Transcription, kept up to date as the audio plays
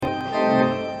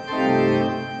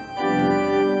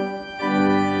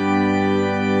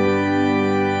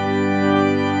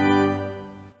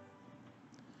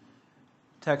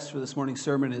text for this morning's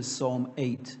sermon is Psalm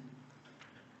 8.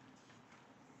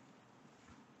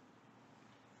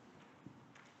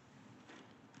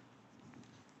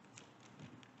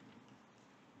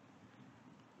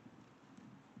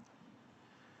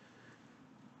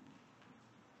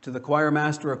 To the choir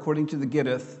master, according to the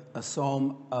Gittith, a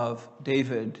psalm of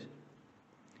David.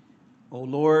 O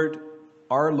Lord,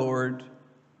 our Lord,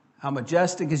 how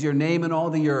majestic is your name in all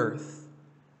the earth.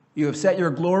 You have set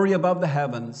your glory above the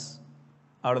heavens.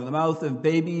 Out of the mouth of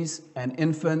babies and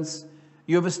infants,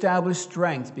 you have established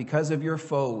strength because of your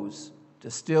foes,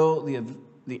 to still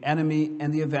the enemy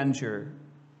and the avenger.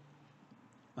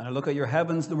 When I look at your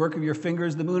heavens, the work of your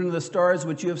fingers, the moon and the stars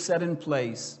which you have set in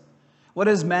place. What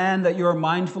is man that you are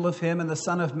mindful of him, and the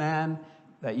Son of Man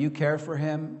that you care for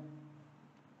him?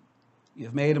 You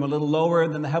have made him a little lower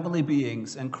than the heavenly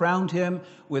beings and crowned him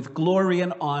with glory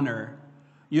and honor.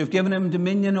 You have given him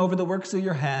dominion over the works of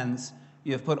your hands.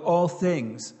 You have put all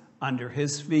things under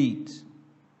his feet.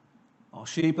 All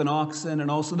sheep and oxen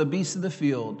and also the beasts of the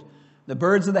field, the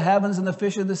birds of the heavens and the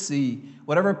fish of the sea,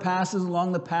 whatever passes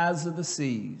along the paths of the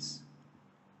seas.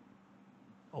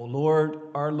 O Lord,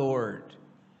 our Lord,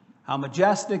 how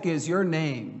majestic is your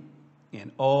name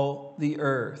in all the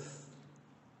earth.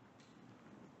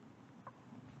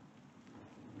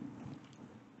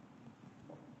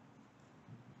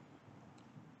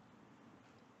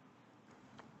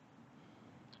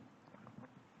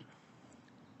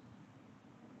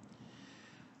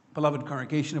 Beloved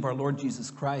congregation of our Lord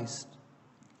Jesus Christ,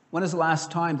 when is the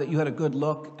last time that you had a good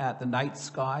look at the night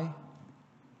sky?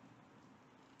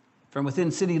 From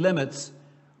within city limits,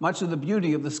 much of the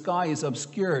beauty of the sky is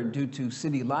obscured due to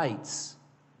city lights.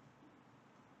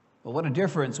 But what a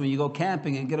difference when you go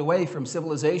camping and get away from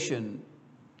civilization.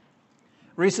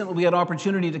 Recently, we had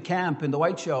opportunity to camp in the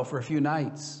Whiteshell for a few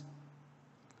nights.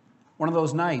 One of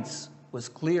those nights was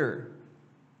clear.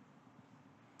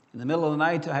 In the middle of the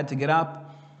night, I had to get up,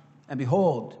 and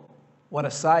behold, what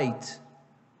a sight.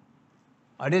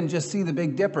 I didn't just see the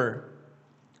Big Dipper.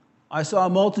 I saw a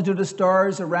multitude of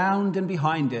stars around and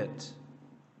behind it.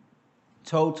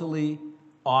 Totally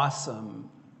awesome.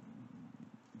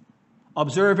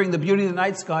 Observing the beauty of the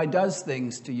night sky does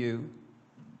things to you.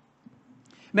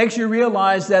 Makes you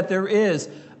realize that there is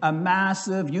a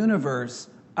massive universe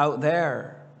out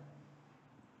there.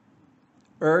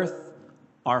 Earth,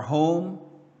 our home,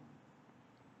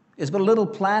 is but a little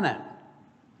planet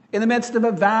in the midst of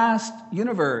a vast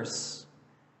universe.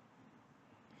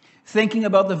 Thinking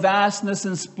about the vastness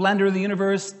and splendor of the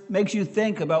universe makes you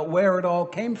think about where it all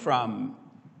came from.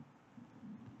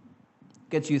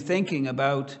 Gets you thinking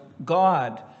about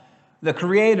God, the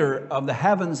creator of the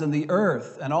heavens and the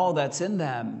earth and all that's in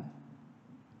them.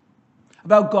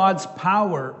 About God's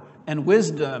power and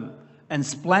wisdom and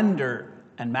splendor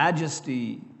and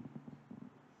majesty.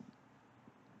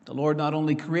 The Lord not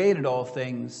only created all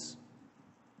things,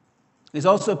 He's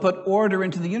also put order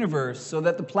into the universe so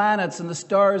that the planets and the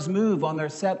stars move on their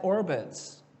set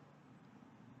orbits.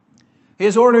 He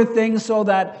has ordered things so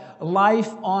that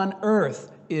life on earth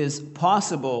is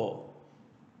possible,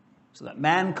 so that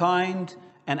mankind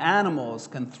and animals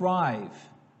can thrive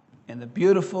in the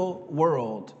beautiful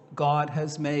world God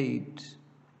has made.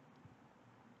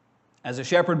 As a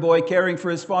shepherd boy caring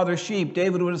for his father's sheep,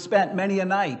 David would have spent many a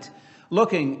night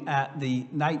looking at the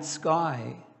night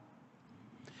sky.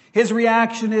 His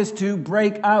reaction is to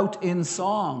break out in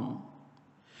song.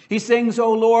 He sings,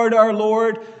 O Lord, our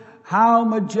Lord, how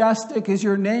majestic is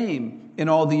your name in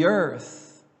all the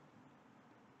earth.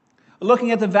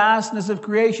 Looking at the vastness of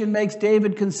creation makes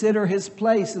David consider his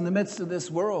place in the midst of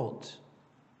this world.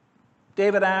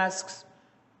 David asks,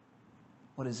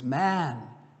 what is man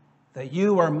that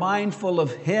you are mindful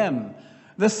of him?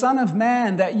 The Son of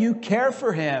Man that you care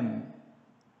for him?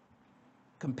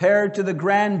 Compared to the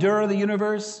grandeur of the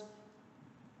universe,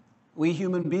 we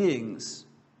human beings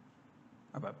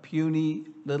are but puny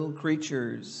little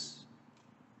creatures.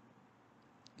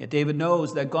 Yet David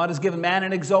knows that God has given man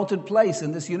an exalted place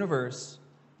in this universe.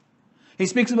 He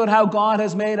speaks about how God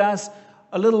has made us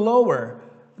a little lower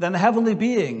than the heavenly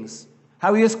beings,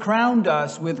 how he has crowned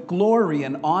us with glory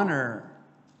and honor.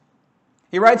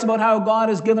 He writes about how God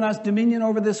has given us dominion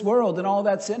over this world and all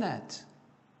that's in it.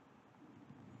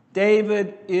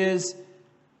 David is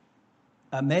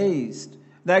amazed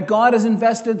that God has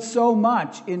invested so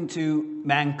much into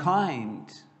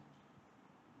mankind,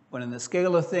 when in the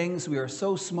scale of things we are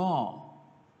so small,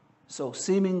 so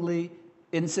seemingly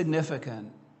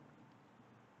insignificant.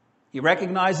 He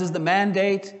recognizes the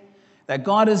mandate that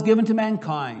God has given to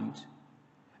mankind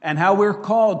and how we're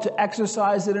called to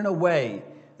exercise it in a way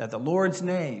that the Lord's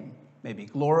name may be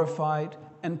glorified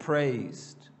and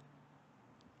praised.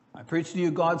 I preach to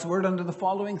you God's word under the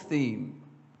following theme.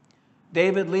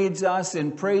 David leads us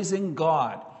in praising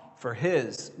God for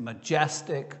his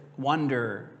majestic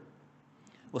wonder.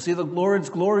 We'll see the Lord's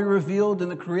glory revealed in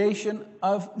the creation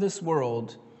of this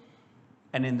world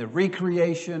and in the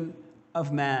recreation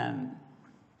of man.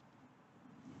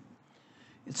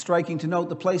 It's striking to note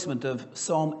the placement of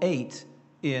Psalm 8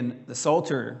 in the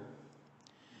Psalter.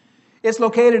 It's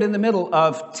located in the middle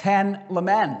of 10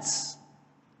 laments.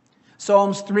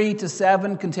 Psalms 3 to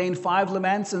 7 contain 5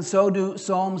 laments, and so do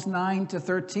Psalms 9 to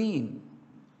 13.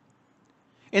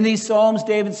 In these Psalms,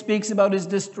 David speaks about his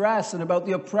distress and about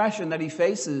the oppression that he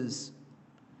faces.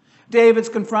 David's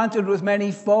confronted with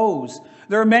many foes.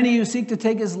 There are many who seek to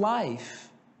take his life.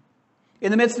 In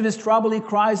the midst of his trouble, he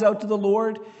cries out to the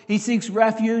Lord. He seeks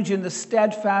refuge in the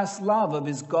steadfast love of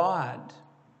his God.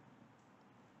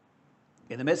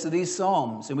 In the midst of these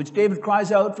Psalms, in which David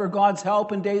cries out for God's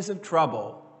help in days of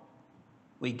trouble,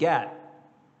 we get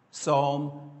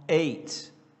Psalm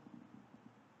 8.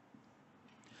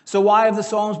 So why have the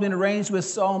Psalms been arranged with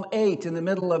Psalm 8 in the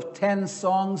middle of 10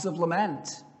 songs of lament?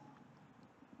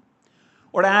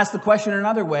 Or to ask the question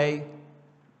another way,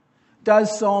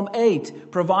 does Psalm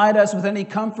 8 provide us with any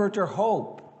comfort or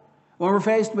hope when we're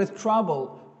faced with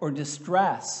trouble or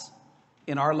distress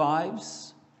in our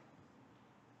lives?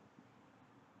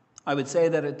 I would say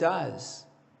that it does.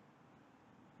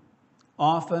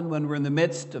 Often when we're in the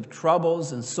midst of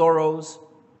troubles and sorrows,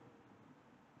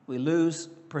 we lose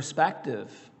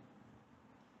perspective.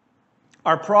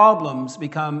 Our problems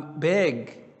become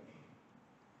big,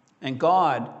 and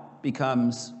God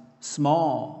becomes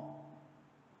small.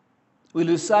 We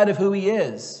lose sight of who He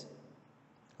is,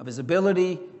 of His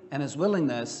ability and His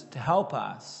willingness to help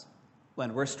us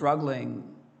when we're struggling.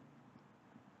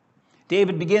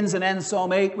 David begins and ends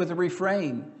Psalm 8 with a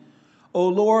refrain. O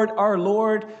Lord, our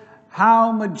Lord,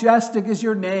 how majestic is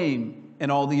your name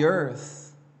in all the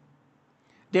earth.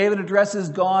 David addresses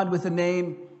God with the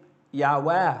name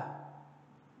Yahweh,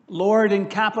 Lord in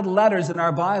capital letters in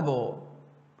our Bible.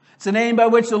 It's a name by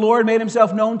which the Lord made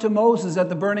himself known to Moses at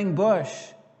the burning bush.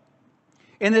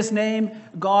 In this name,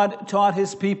 God taught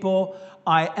his people,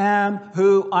 I am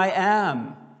who I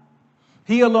am.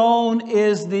 He alone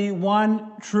is the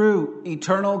one true,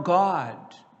 eternal God.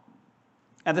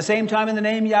 At the same time, in the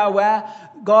name Yahweh,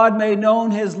 God made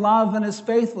known his love and his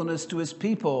faithfulness to his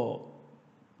people.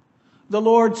 The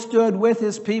Lord stood with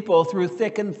his people through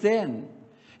thick and thin.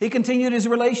 He continued his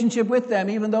relationship with them,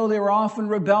 even though they were often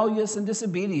rebellious and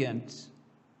disobedient.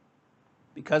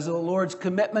 Because of the Lord's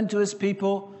commitment to his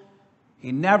people,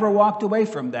 he never walked away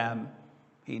from them.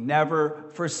 He never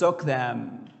forsook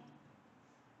them.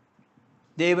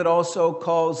 David also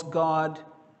calls God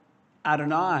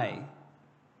Adonai,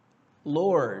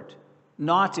 Lord,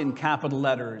 not in capital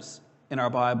letters in our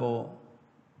Bible.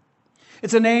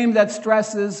 It's a name that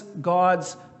stresses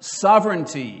God's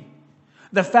sovereignty,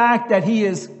 the fact that he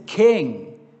is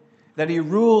king, that he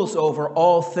rules over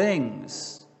all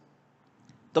things.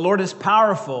 The Lord is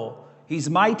powerful, he's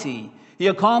mighty, he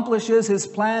accomplishes his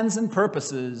plans and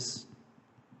purposes.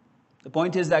 The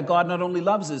point is that God not only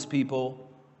loves his people,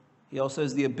 he also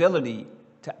has the ability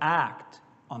to act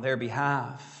on their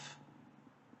behalf.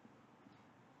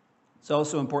 It's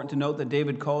also important to note that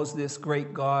David calls this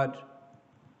great God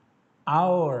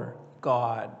our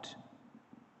God.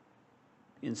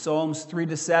 In Psalms 3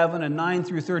 to 7 and 9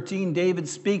 through 13, David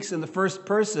speaks in the first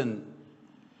person.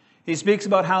 He speaks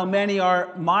about how many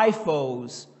are my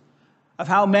foes, of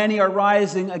how many are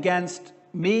rising against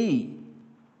me.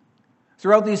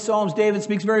 Throughout these Psalms, David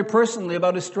speaks very personally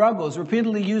about his struggles,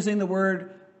 repeatedly using the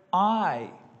word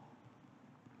I.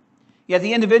 Yet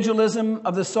the individualism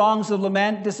of the songs of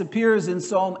lament disappears in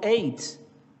Psalm 8.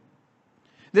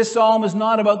 This psalm is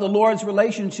not about the Lord's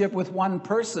relationship with one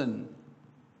person.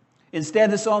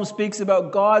 Instead, the psalm speaks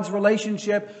about God's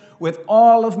relationship with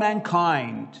all of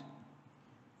mankind,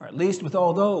 or at least with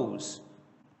all those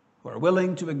who are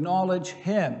willing to acknowledge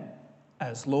him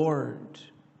as Lord.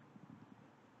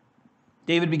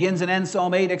 David begins and ends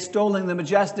Psalm 8 extolling the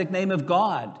majestic name of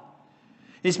God.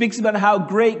 He speaks about how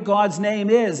great God's name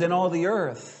is in all the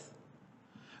earth.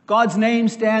 God's name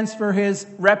stands for his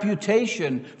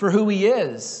reputation, for who he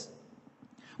is.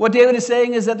 What David is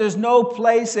saying is that there's no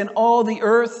place in all the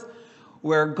earth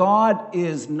where God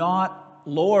is not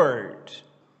Lord.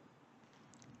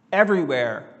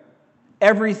 Everywhere,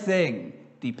 everything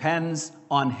depends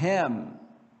on him.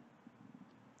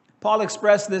 Paul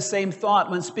expressed this same thought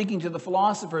when speaking to the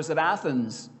philosophers at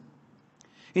Athens.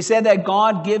 He said that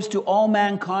God gives to all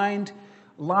mankind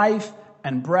life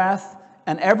and breath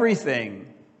and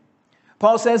everything.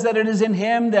 Paul says that it is in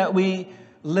him that we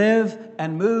live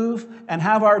and move and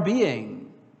have our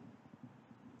being.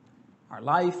 Our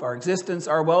life, our existence,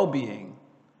 our well-being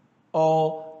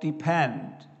all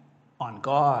depend on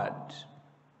God.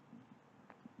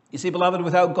 You see, beloved,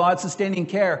 without God's sustaining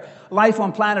care, life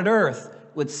on planet Earth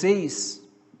would cease.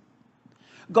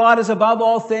 God is above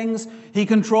all things. He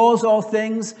controls all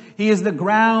things. He is the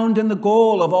ground and the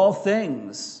goal of all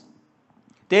things.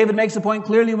 David makes the point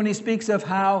clearly when he speaks of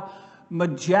how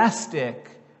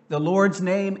majestic the Lord's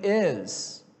name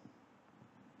is.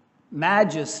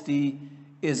 Majesty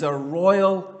is a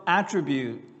royal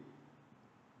attribute.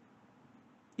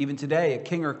 Even today, a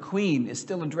king or queen is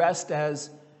still addressed as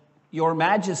Your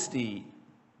Majesty.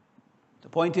 The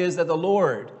point is that the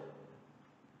Lord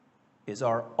is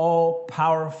our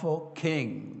all-powerful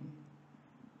King.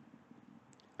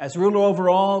 As ruler over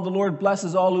all, the Lord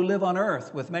blesses all who live on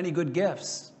earth with many good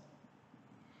gifts.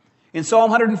 In Psalm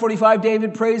 145,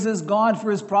 David praises God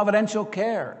for his providential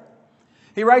care.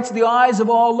 He writes, "The eyes of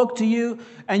all look to you,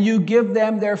 and you give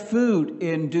them their food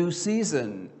in due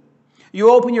season.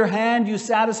 You open your hand, you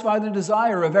satisfy the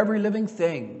desire of every living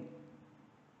thing."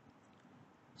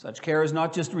 Such care is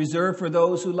not just reserved for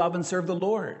those who love and serve the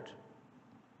Lord.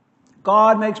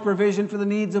 God makes provision for the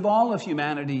needs of all of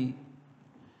humanity.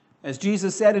 As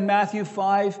Jesus said in Matthew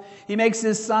 5, he makes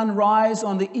his sun rise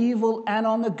on the evil and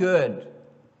on the good.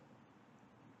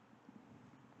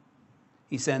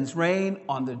 He sends rain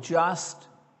on the just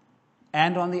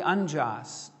and on the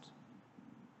unjust.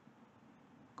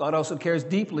 God also cares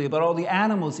deeply about all the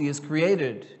animals he has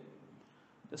created.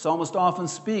 The psalmist often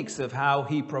speaks of how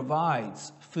he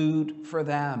provides food for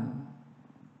them.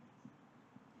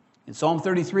 In Psalm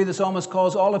 33, the psalmist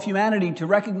calls all of humanity to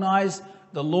recognize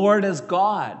the Lord as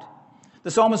God.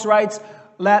 The psalmist writes,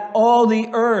 "Let all the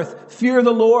earth fear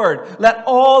the Lord. Let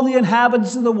all the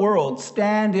inhabitants of the world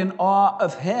stand in awe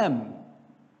of him."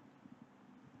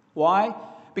 Why?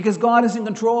 Because God is in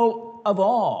control of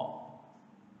all.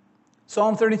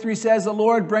 Psalm 33 says, "The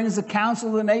Lord brings the counsel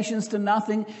of the nations to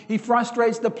nothing. He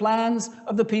frustrates the plans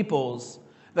of the peoples.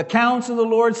 The counsel of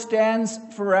the Lord stands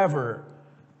forever,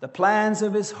 the plans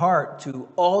of his heart to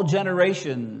all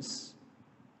generations."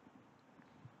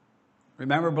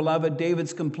 Remember, beloved,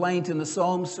 David's complaint in the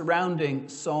Psalms surrounding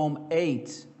Psalm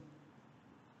 8.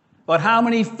 About how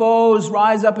many foes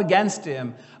rise up against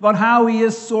him, about how he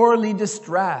is sorely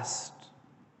distressed.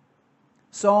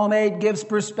 Psalm 8 gives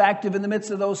perspective in the midst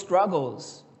of those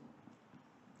struggles.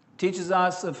 It teaches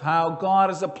us of how God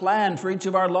has a plan for each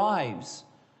of our lives,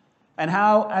 and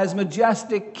how, as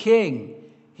majestic King,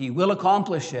 he will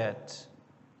accomplish it.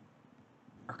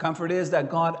 Our comfort is that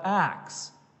God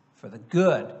acts for the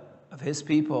good of his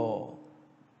people.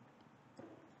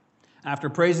 After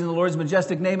praising the Lord's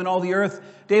majestic name in all the earth,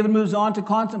 David moves on to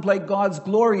contemplate God's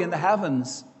glory in the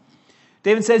heavens.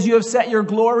 David says, "You have set your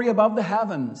glory above the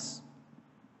heavens."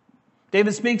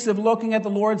 David speaks of looking at the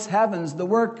Lord's heavens, the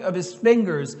work of his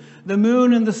fingers, the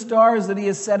moon and the stars that he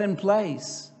has set in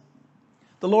place.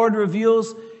 The Lord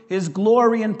reveals his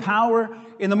glory and power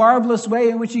in the marvelous way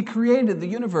in which he created the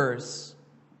universe.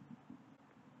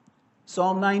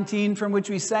 Psalm 19, from which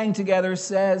we sang together,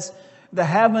 says, "The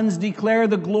heavens declare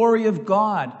the glory of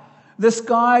God. The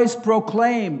skies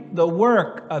proclaim the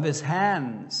work of his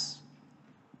hands."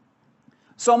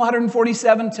 Psalm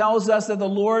 147 tells us that the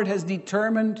Lord has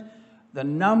determined the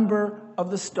number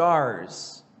of the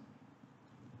stars.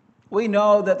 We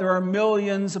know that there are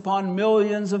millions upon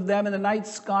millions of them in the night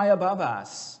sky above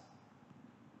us.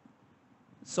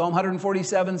 Psalm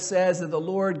 147 says that the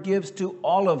Lord gives to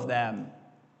all of them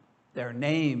their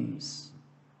names.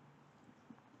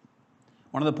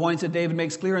 One of the points that David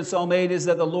makes clear in Psalm 8 is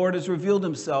that the Lord has revealed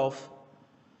himself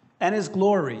and his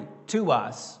glory to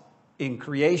us in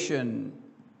creation.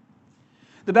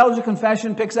 The Belgian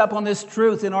Confession picks up on this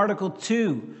truth in Article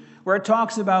 2, where it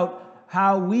talks about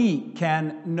how we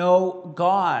can know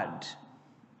God.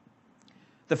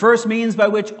 The first means by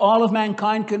which all of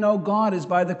mankind can know God is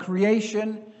by the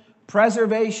creation,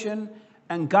 preservation,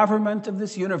 and government of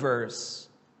this universe.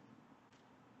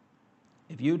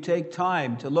 If you take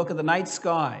time to look at the night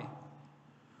sky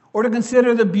or to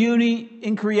consider the beauty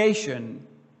in creation,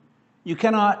 you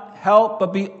cannot help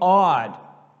but be awed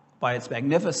by its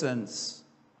magnificence.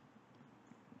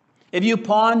 If you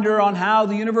ponder on how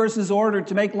the universe is ordered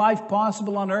to make life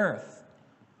possible on earth,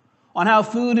 on how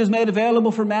food is made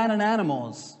available for man and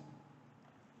animals,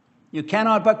 you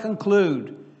cannot but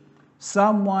conclude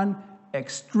someone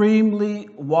extremely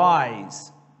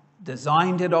wise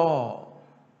designed it all.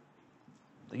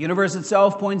 The universe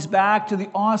itself points back to the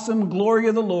awesome glory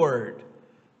of the Lord,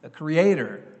 the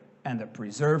Creator and the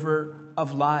Preserver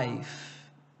of life.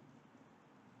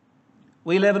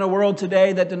 We live in a world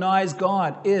today that denies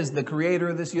God is the creator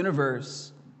of this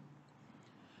universe.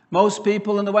 Most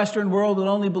people in the Western world will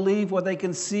only believe what they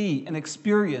can see and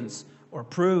experience or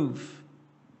prove.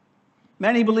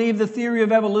 Many believe the theory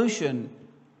of evolution,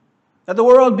 that the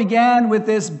world began with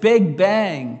this big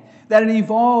bang, that it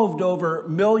evolved over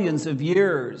millions of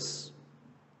years.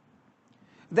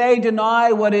 They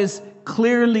deny what is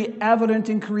clearly evident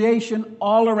in creation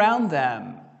all around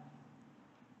them.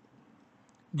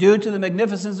 Due to the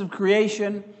magnificence of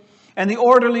creation and the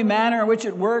orderly manner in which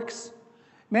it works,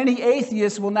 many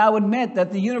atheists will now admit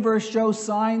that the universe shows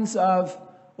signs of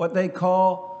what they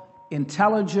call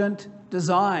intelligent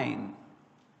design.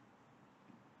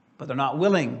 But they're not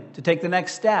willing to take the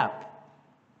next step,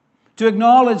 to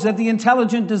acknowledge that the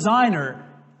intelligent designer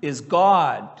is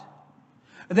God.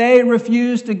 They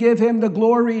refuse to give him the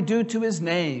glory due to his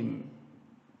name.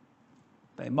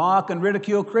 They mock and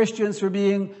ridicule Christians for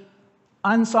being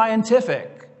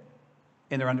unscientific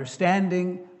in their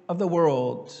understanding of the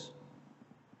world.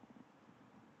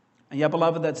 And yet,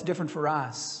 beloved, that's different for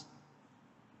us.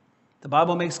 The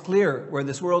Bible makes clear where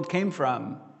this world came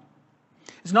from.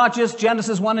 It's not just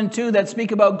Genesis 1 and 2 that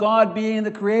speak about God being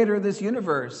the creator of this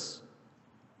universe.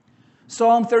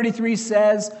 Psalm 33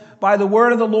 says, "By the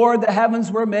word of the Lord the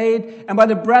heavens were made, and by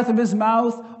the breath of his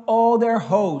mouth all their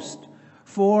host.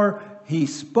 For he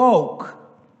spoke,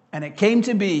 and it came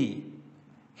to be.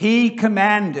 He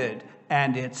commanded,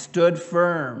 and it stood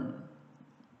firm."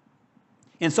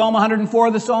 In Psalm 104,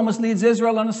 the psalmist leads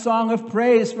Israel in a song of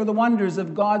praise for the wonders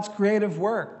of God's creative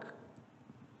work.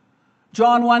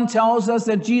 John 1 tells us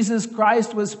that Jesus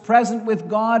Christ was present with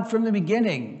God from the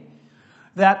beginning,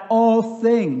 that all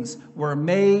things were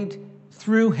made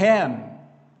through him.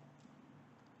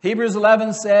 Hebrews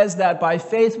 11 says that by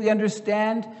faith we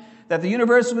understand that the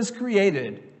universe was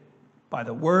created by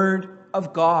the word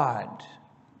of God.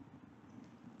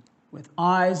 With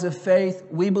eyes of faith,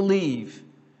 we believe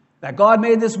that God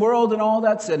made this world and all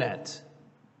that's in it.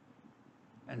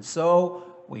 And so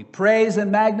we praise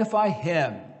and magnify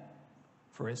him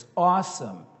for his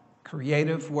awesome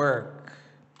creative work.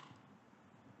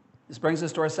 This brings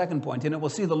us to our second point. In it, we'll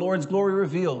see the Lord's glory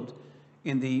revealed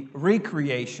in the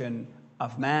recreation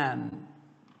of man.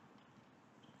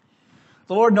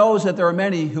 The Lord knows that there are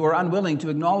many who are unwilling to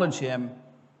acknowledge him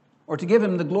or to give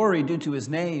him the glory due to his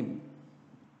name.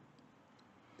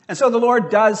 And so the Lord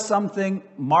does something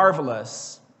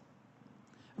marvelous.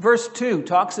 Verse 2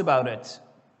 talks about it.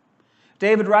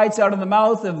 David writes, "Out of the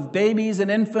mouth of babies and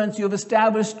infants you have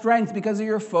established strength because of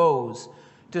your foes,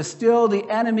 to still the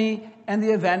enemy and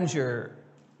the avenger."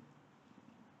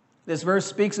 This verse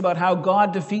speaks about how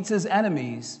God defeats his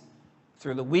enemies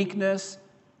through the weakness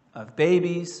of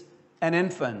babies and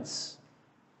infants.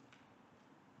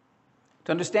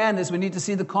 To understand this, we need to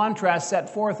see the contrast set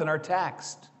forth in our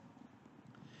text.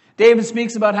 David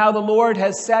speaks about how the Lord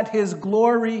has set his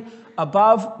glory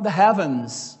above the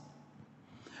heavens.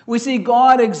 We see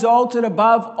God exalted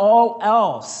above all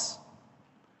else.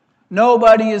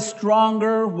 Nobody is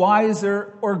stronger,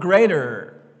 wiser, or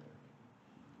greater.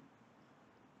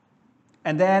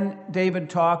 And then David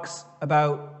talks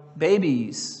about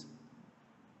babies.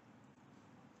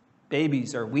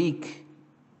 Babies are weak.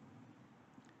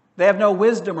 They have no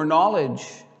wisdom or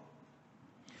knowledge.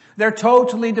 They're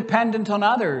totally dependent on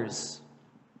others.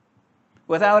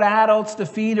 Without adults to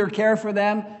feed or care for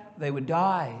them, they would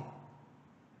die.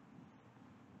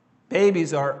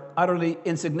 Babies are utterly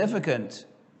insignificant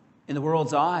in the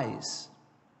world's eyes.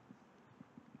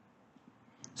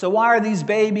 So why are these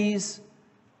babies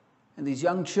and these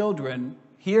young children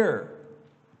here?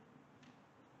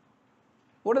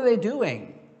 What are they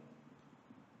doing?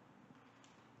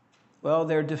 Well,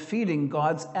 they're defeating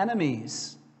God's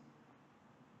enemies.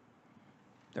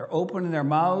 They're opening their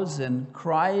mouths and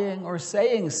crying or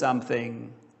saying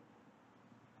something.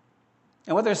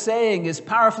 And what they're saying is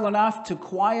powerful enough to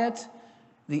quiet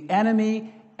the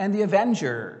enemy and the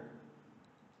avenger.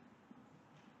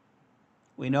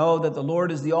 We know that the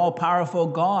Lord is the all-powerful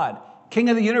God, King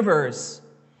of the universe.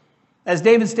 As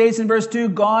David states in verse 2,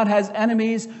 God has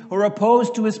enemies who are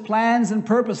opposed to his plans and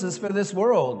purposes for this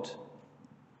world.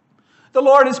 The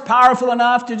Lord is powerful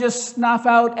enough to just snuff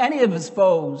out any of his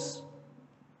foes.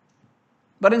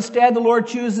 But instead, the Lord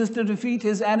chooses to defeat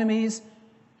his enemies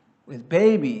with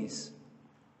babies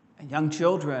and young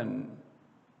children.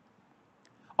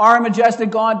 Our majestic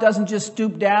God doesn't just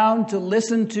stoop down to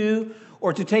listen to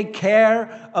or to take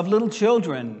care of little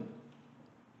children.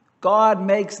 God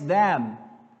makes them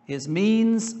his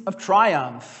means of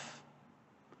triumph.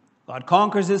 God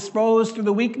conquers his foes through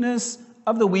the weakness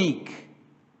of the weak,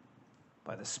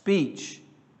 by the speech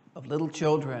of little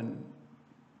children.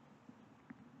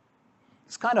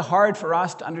 It's kind of hard for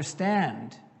us to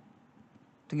understand,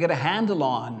 to get a handle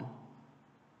on.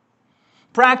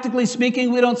 Practically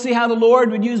speaking, we don't see how the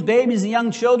Lord would use babies and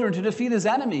young children to defeat his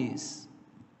enemies.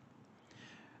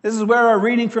 This is where our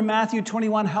reading from Matthew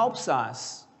 21 helps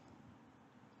us.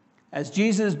 As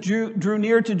Jesus drew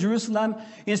near to Jerusalem,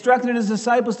 he instructed his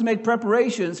disciples to make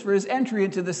preparations for his entry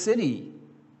into the city.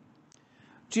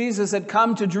 Jesus had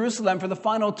come to Jerusalem for the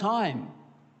final time.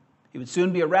 He would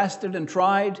soon be arrested and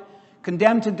tried,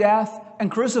 condemned to death, and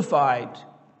crucified.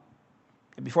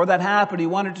 And before that happened, he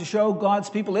wanted to show God's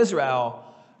people Israel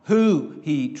who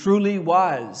he truly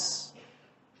was.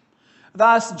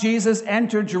 Thus, Jesus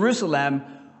entered Jerusalem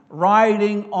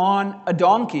riding on a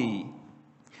donkey.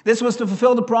 This was to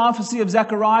fulfill the prophecy of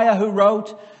Zechariah, who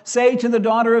wrote, "Say to the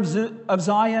daughter of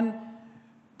Zion,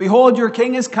 behold, your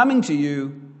king is coming to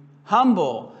you,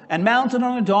 humble and mounted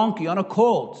on a donkey, on a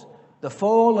colt, the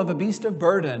foal of a beast of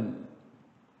burden."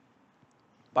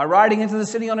 By riding into the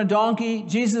city on a donkey,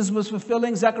 Jesus was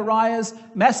fulfilling Zechariah's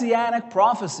messianic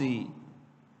prophecy.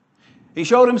 He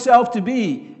showed himself to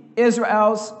be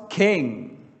Israel's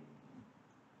king.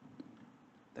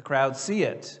 The crowd see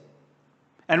it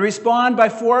and respond by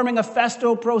forming a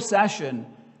festal procession,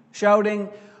 shouting,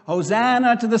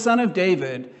 "Hosanna to the Son of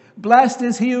David! Blessed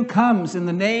is he who comes in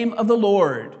the name of the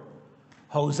Lord!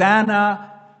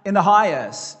 Hosanna in the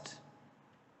highest!"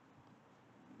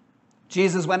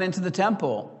 Jesus went into the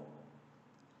temple.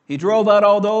 He drove out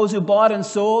all those who bought and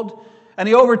sold, and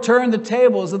he overturned the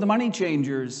tables of the money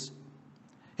changers.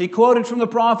 He quoted from the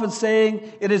prophets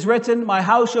saying, "It is written, my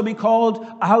house shall be called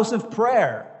a house of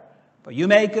prayer, but you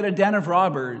make it a den of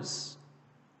robbers."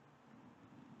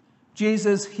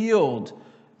 Jesus healed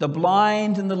the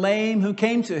blind and the lame who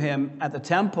came to him at the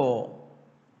temple.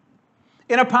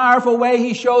 In a powerful way,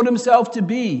 he showed himself to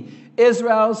be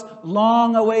Israel's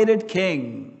long-awaited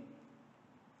king.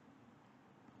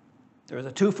 There is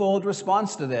a twofold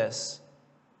response to this.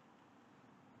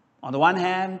 On the one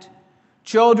hand,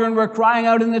 children were crying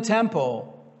out in the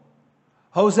temple,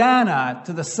 "Hosanna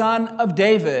to the Son of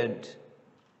David."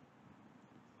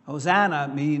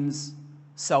 Hosanna means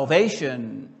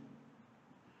salvation.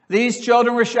 These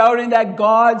children were shouting that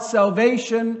God's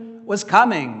salvation was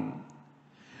coming.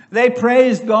 They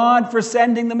praised God for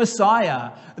sending the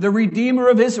Messiah, the Redeemer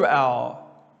of Israel,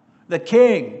 the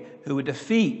King who would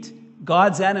defeat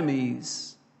God's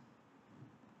enemies.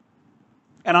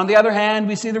 And on the other hand,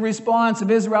 we see the response of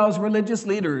Israel's religious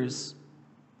leaders.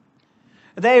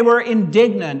 They were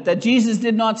indignant that Jesus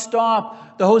did not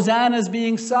stop the hosannas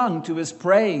being sung to his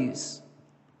praise.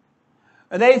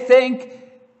 They think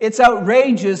it's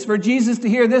outrageous for Jesus to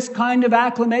hear this kind of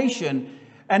acclamation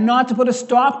and not to put a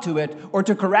stop to it or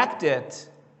to correct it.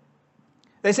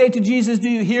 They say to Jesus, "Do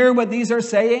you hear what these are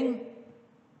saying?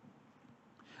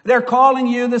 They're calling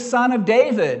you the Son of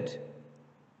David.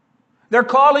 They're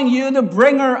calling you the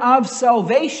bringer of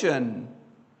salvation.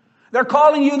 They're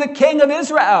calling you the King of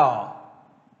Israel.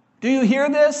 Do you hear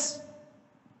this?"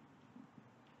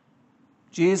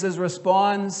 Jesus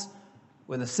responds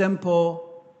with a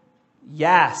simple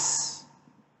yes.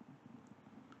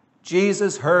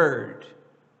 Jesus heard,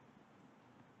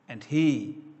 and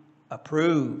he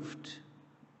approved.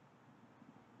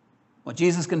 What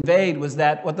Jesus conveyed was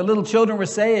that what the little children were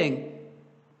saying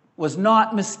was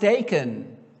not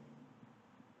mistaken.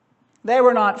 They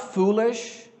were not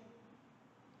foolish.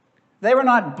 They were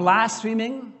not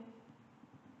blaspheming.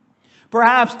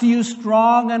 Perhaps to you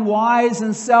strong and wise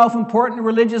and self-important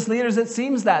religious leaders, it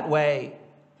seems that way.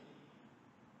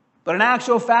 But in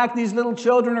actual fact, these little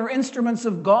children are instruments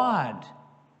of God.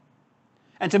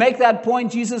 And to make that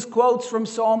point, Jesus quotes from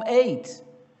Psalm 8.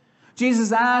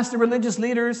 Jesus asked the religious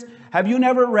leaders, "Have you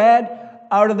never read,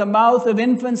 out of the mouth of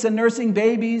infants and nursing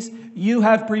babies, you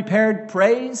have prepared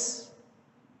praise?"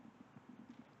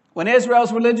 When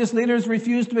Israel's religious leaders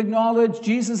refused to acknowledge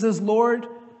Jesus as Lord,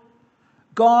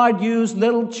 God used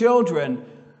little children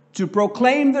to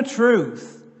proclaim the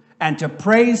truth and to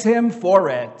praise him for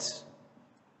it.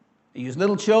 He used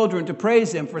little children to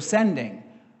praise him for sending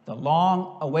the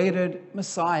long-awaited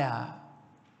Messiah.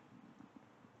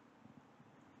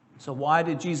 So why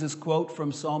did Jesus quote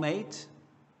from Psalm 8?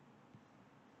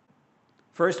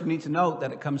 First, we need to note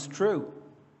that it comes true.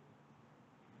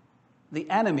 The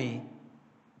enemy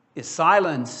is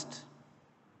silenced.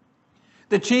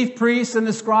 The chief priests and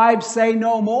the scribes say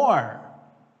no more.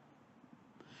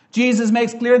 Jesus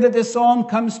makes clear that this psalm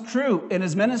comes true in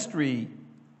his ministry.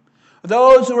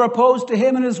 Those who are opposed to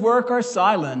him and his work are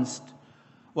silenced,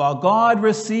 while God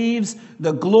receives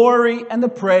the glory and the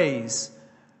praise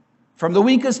from the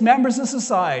weakest members of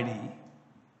society,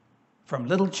 from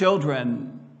little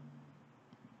children.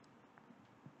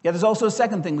 Yet there's also a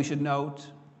second thing we should note.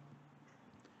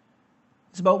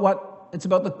 It's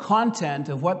about the content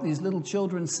of what these little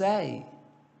children say.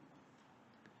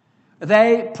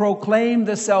 They proclaim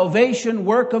the salvation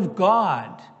work of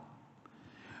God.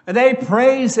 They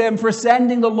praise him for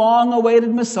sending the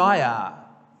long-awaited Messiah.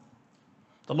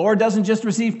 The Lord doesn't just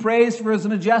receive praise for his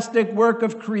majestic work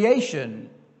of creation.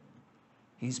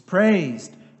 He's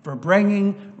praised for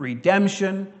bringing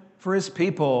redemption for his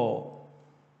people.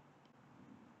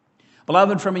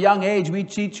 Beloved, from a young age, we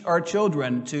teach our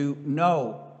children to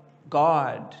know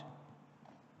God.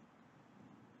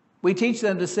 We teach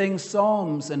them to sing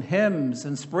psalms and hymns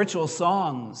and spiritual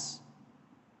songs.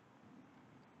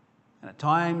 And at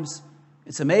times,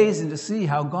 it's amazing to see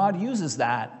how God uses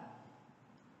that.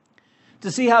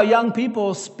 To see how young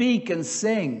people speak and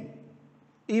sing,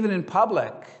 even in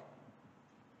public.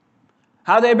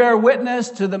 How they bear witness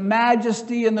to the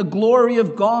majesty and the glory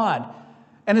of God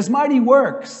and his mighty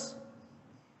works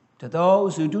to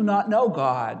those who do not know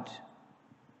God.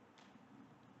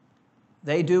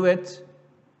 They do it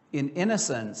in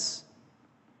innocence,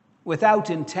 without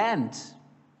intent.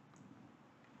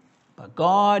 But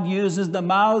God uses the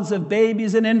mouths of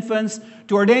babies and infants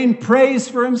to ordain praise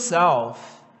for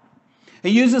himself. He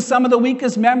uses some of the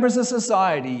weakest members of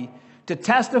society to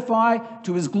testify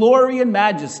to his glory and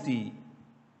majesty,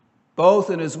 both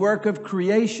in his work of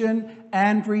creation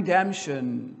and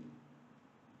redemption.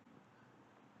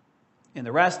 In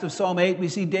the rest of Psalm 8, we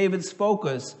see David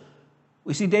focus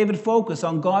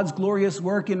on God's glorious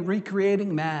work in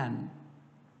recreating man.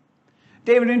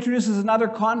 David introduces another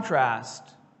contrast.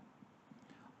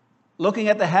 Looking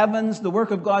at the heavens, the work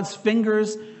of God's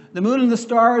fingers, the moon and the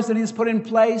stars that he's put in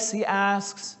place, he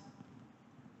asks,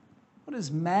 "What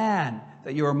is man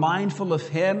that you are mindful of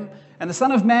him, and the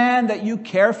Son of Man that you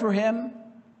care for him?"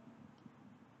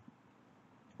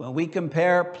 When we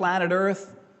compare planet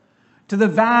Earth to the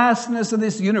vastness of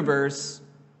this universe,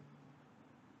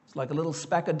 it's like a little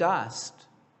speck of dust.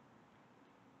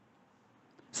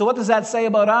 So what does that say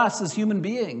about us as human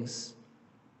beings?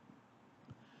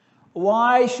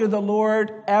 Why should the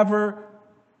Lord ever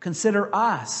consider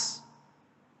us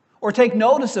or take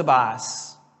notice of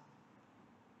us?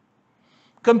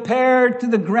 Compared to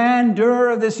the grandeur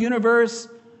of this universe,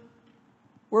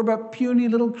 we're but puny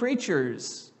little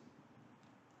creatures.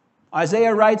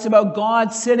 Isaiah writes about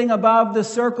God sitting above the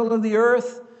circle of the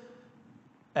earth,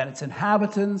 and its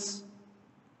inhabitants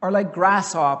are like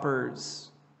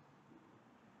grasshoppers.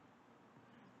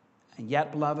 And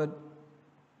yet, beloved,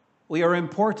 we are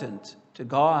important to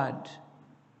God.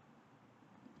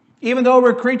 Even though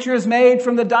we're creatures made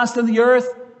from the dust of the earth,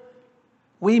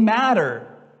 we matter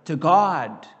to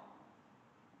God.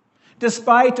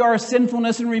 Despite our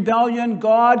sinfulness and rebellion,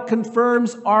 God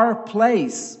confirms our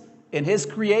place in his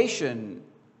creation.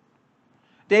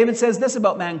 David says this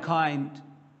about mankind: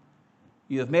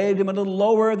 "You have made him a little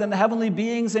lower than the heavenly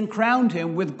beings and crowned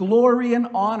him with glory and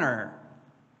honor."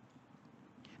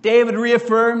 David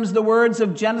reaffirms the words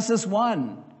of Genesis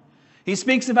 1. He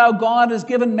speaks of how God has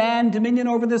given man dominion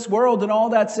over this world and all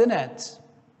that's in it.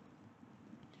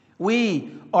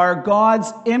 We are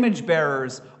God's image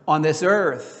bearers on this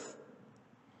earth.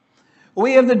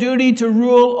 We have the duty to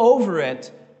rule over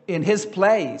it in his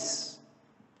place.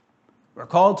 We're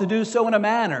called to do so in a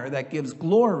manner that gives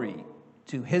glory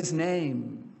to his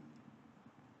name.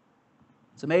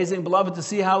 It's amazing, beloved, to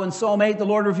see how in Psalm 8 the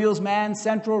Lord reveals man's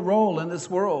central role in this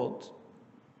world.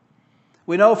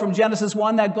 We know from Genesis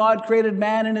 1 that God created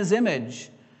man in his image,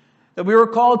 that we were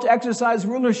called to exercise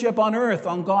rulership on earth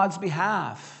on God's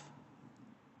behalf.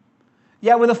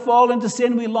 Yet with the fall into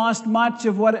sin, we lost much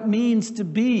of what it means to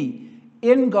be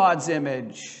in God's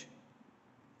image.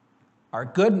 Our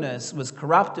goodness was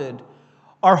corrupted,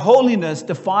 our holiness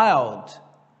defiled.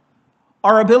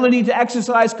 Our ability to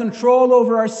exercise control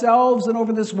over ourselves and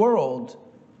over this world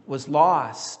was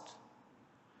lost.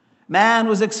 Man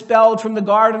was expelled from the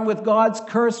garden with God's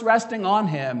curse resting on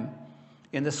him.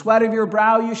 "In the sweat of your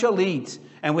brow you shall eat,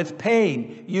 and with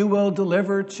pain you will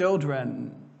deliver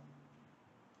children."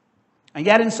 And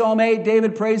yet in Psalm 8,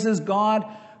 David praises God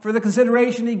for the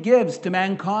consideration he gives to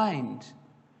mankind.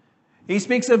 He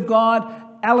speaks of God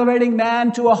elevating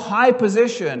man to a high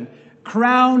position,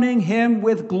 crowning him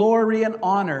with glory and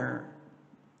honor.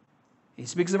 He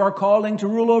speaks of our calling to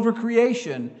rule over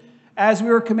creation as we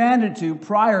were commanded to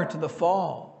prior to the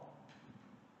fall.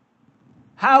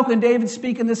 How can David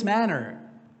speak in this manner?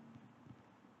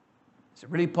 Is it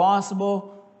really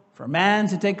possible for man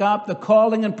to take up the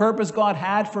calling and purpose God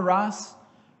had for us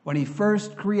when he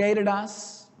first created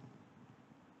us?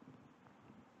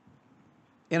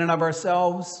 In and of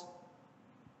ourselves,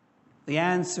 the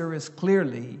answer is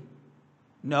clearly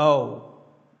No.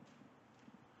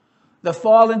 The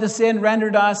fall into sin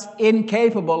rendered us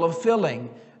incapable of filling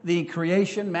the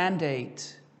creation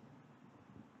mandate.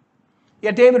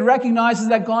 Yet David recognizes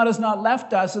that God has not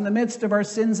left us in the midst of our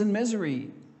sins and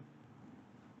misery.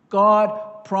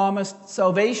 God promised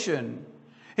salvation.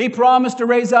 He promised to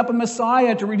raise up a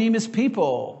Messiah to redeem his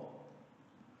people.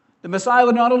 The Messiah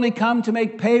would not only come to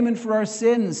make payment for our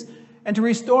sins and to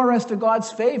restore us to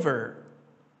God's favor.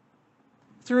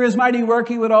 Through his mighty work,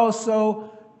 he would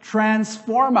also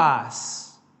transform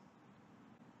us.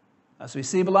 As we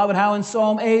see, beloved, how in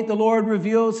Psalm 8 the Lord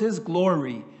reveals his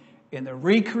glory in the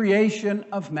recreation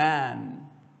of man.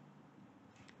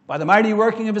 By the mighty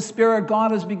working of his Spirit,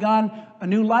 God has begun a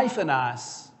new life in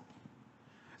us.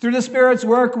 Through the Spirit's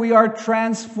work, we are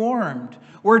transformed.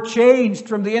 We're changed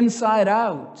from the inside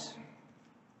out.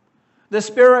 The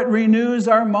Spirit renews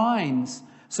our minds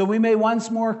so we may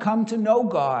once more come to know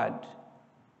God.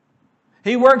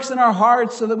 He works in our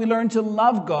hearts so that we learn to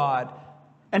love God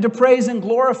and to praise and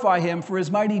glorify him for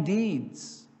his mighty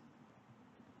deeds.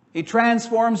 He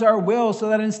transforms our will so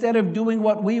that instead of doing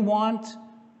what we want,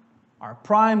 our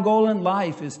prime goal in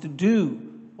life is to do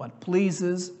what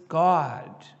pleases God.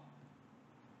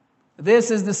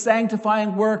 This is the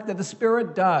sanctifying work that the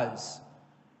Spirit does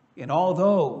in all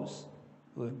those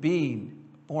who have been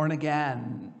born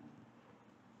again.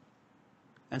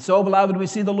 And so, beloved, we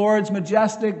see the Lord's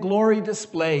majestic glory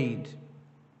displayed.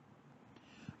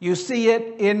 You see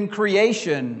it in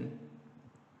creation,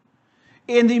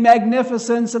 in the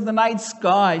magnificence of the night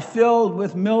sky filled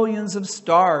with millions of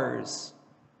stars,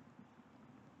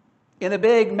 in the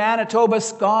big Manitoba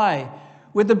sky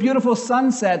with the beautiful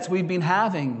sunsets we've been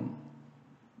having,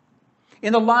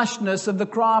 in the lushness of the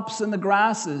crops and the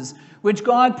grasses which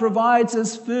God provides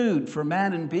as food for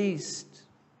man and beast.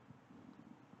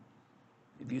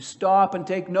 If you stop and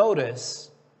take notice,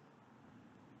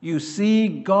 you see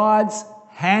God's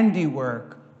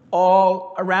handiwork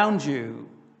all around you.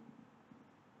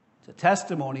 It's a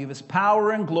testimony of his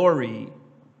power and glory.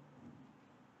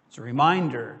 It's a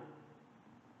reminder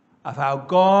of how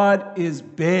God is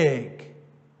big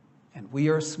and we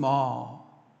are small.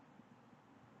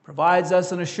 Provides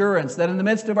us an assurance that in the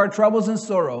midst of our troubles and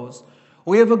sorrows,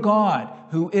 we have a God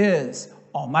who is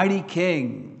Almighty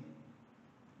King.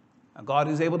 A God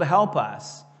who's able to help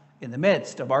us in the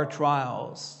midst of our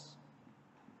trials.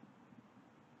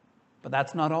 But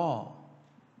that's not all.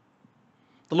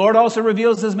 The Lord also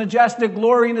reveals his majestic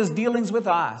glory in his dealings with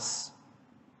us.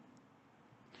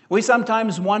 We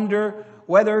sometimes wonder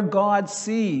whether God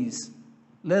sees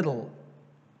little,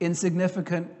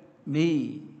 insignificant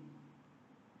me.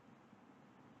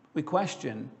 We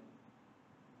question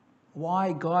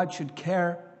why God should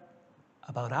care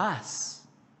about us.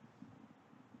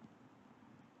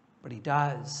 But he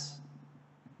does.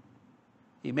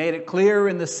 He made it clear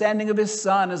in the sending of his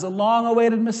Son as a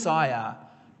long-awaited Messiah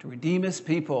to redeem his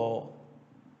people.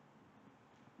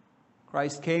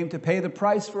 Christ came to pay the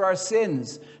price for our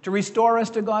sins, to restore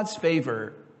us to God's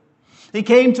favor. He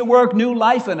came to work new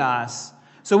life in us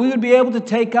so we would be able to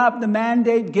take up the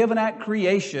mandate given at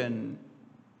creation.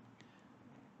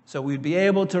 So we'd be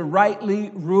able to rightly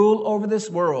rule over this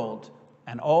world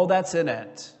and all that's in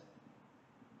it.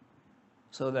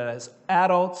 So that as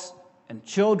adults and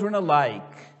children alike,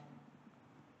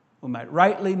 we might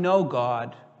rightly know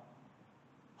God,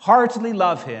 heartily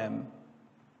love him,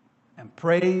 and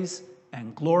praise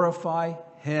and glorify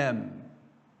him.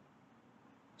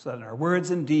 So that in our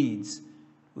words and deeds,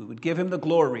 we would give him the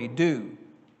glory due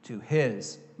to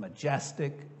his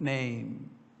majestic name.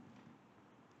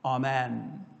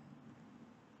 Amen.